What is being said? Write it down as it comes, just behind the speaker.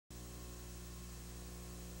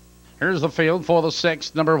Here's the field for the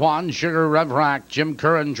sixth. Number 1, Sugar REVRAC, Jim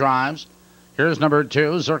Curran drives. Here's number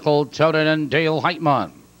 2, Circle Toten and Dale Heitman.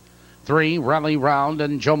 3, Rally Round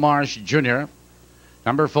and Joe Marsh Jr.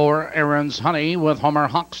 Number 4, Aaron's Honey with Homer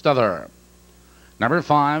Hochstether. Number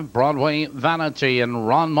 5, Broadway Vanity and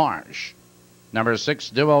Ron Marsh. Number 6,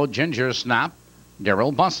 Duo Ginger Snap,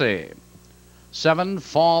 Daryl Bussey. 7,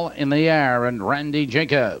 Fall in the Air and Randy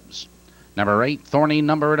Jacobs. Number 8, Thorny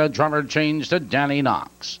Number and a drummer change to Danny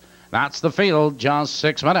Knox. That's the field, just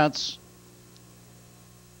 6 minutes.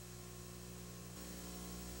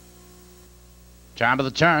 Time to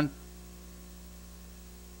the turn.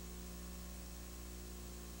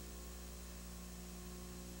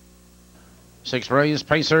 6 raised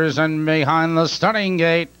pacers and behind the starting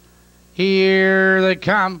gate. Here they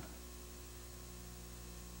come.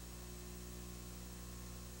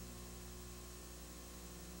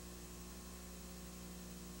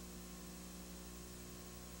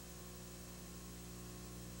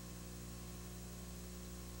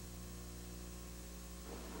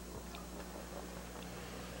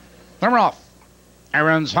 They're off.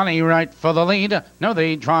 Aaron's Honey right for the lead. Now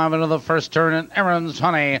they drive into the first turn, and Aaron's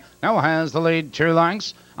Honey now has the lead 2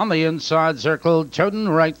 lengths. On the inside, Circle Toten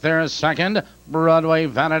right there second. Broadway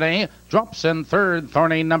Vanity drops in third.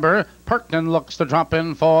 Thorny Number. Perkin looks to drop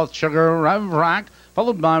in fourth. Sugar REVRAC,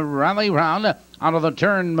 followed by Rally Round. Out of the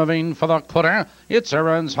turn, moving for the quarter, it's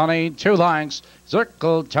Aaron's Honey 2 lengths.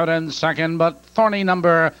 Circle Toten second, but Thorny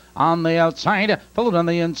Number on the outside, followed on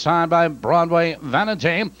the inside by Broadway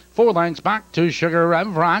Vanity. 4 lengths back to Sugar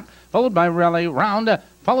REVRAC, followed by Rally Round,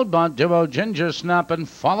 followed by Duo Ginger Snap and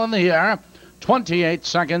Fall in the Air. 28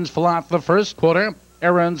 seconds flat the first quarter.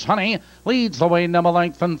 Aaron's Honey leads the way number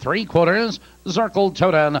length and 3/4. Circle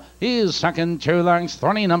Toten is second 2 lengths.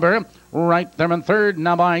 Thorny Number right there in third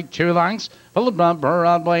now by 2 lengths. Followed by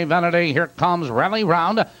Broadway Vanity. Here comes Rally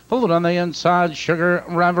Round. Followed on the inside Sugar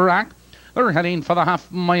REVRAC. They're heading for the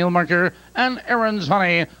half-mile marker, and Aaron's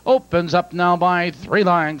Honey opens up now by 3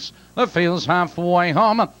 lengths. The field's halfway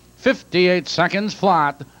home. 58 seconds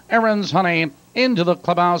flat. Aaron's Honey into the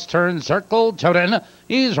clubhouse turn. Circle Toten,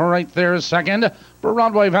 he's right there second.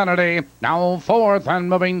 Broadway Vanity now fourth and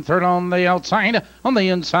moving third on the outside. On the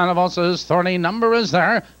inside of us is Thorny Number is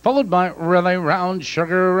there, followed by Rally Round,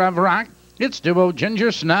 Sugar REVRAC. It's Duo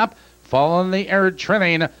Ginger Snap, Fall in the Air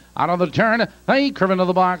trailing. Out of the turn, they curve into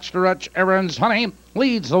the box stretch. Aaron's Honey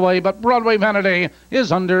leads the way, but Broadway Vanity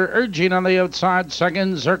is under, urging on the outside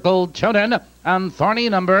second. Circle Toten and Thorny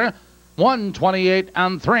Number. 128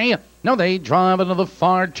 and 3. Now they drive into the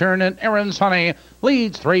far turn, and Aaron's Honey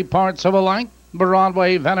leads 3 parts of a length.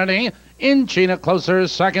 Broadway Vanity inching it closer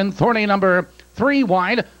second. Thorny Number 3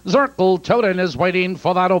 wide. Circle Toten is waiting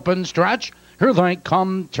for that open stretch. Here they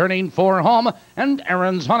come, turning for home, and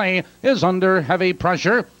Aaron's Honey is under heavy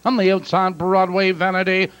pressure. On the outside, Broadway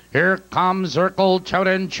Vanity. Here comes Circle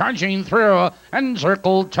Toten charging through, and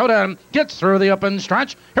Circle Toten gets through the open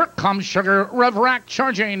stretch. Here comes Sugar REVRAC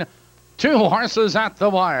charging. 2 horses at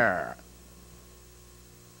the wire.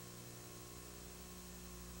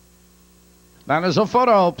 That is a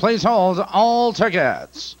photo. Please hold all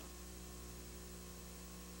tickets.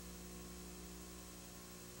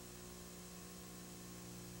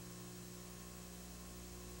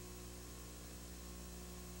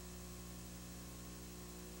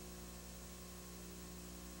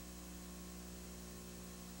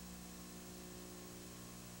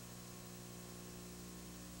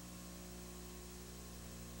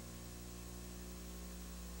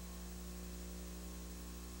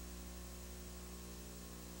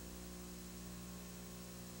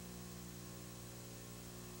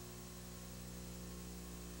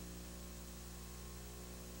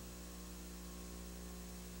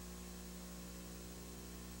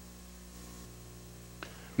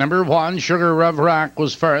 Number 1, Sugar REVRAC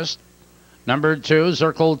was first. Number 2,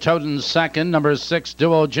 Circle Toten second. Number 6,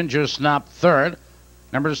 Duo Ginger Snap third.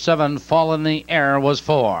 Number 7, Fall in the Air was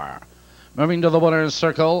 4. Moving to the winner's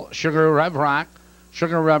circle, Sugar REVRAC.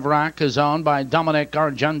 Sugar REVRAC is owned by Dominic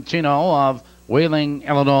Argentino of Wheeling,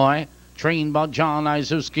 Illinois. Trained by John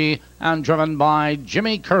Izuski and driven by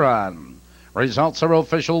Jimmy Curran. Results are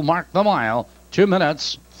official. Mark the mile. 2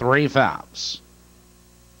 minutes, 3 fouls.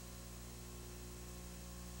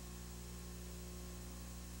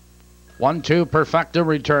 1-2 Perfecta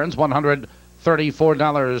returns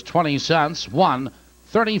 $134.20.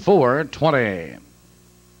 134.20.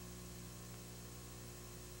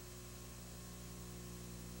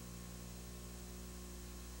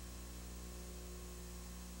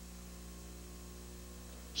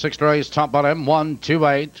 Sixth race, top bottom, 1, 2,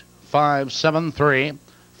 8, 5, 7, 3,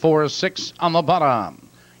 4, 6 on the bottom.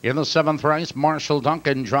 In the 7th race, Marshall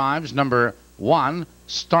Duncan drives number 1,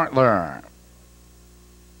 Startler.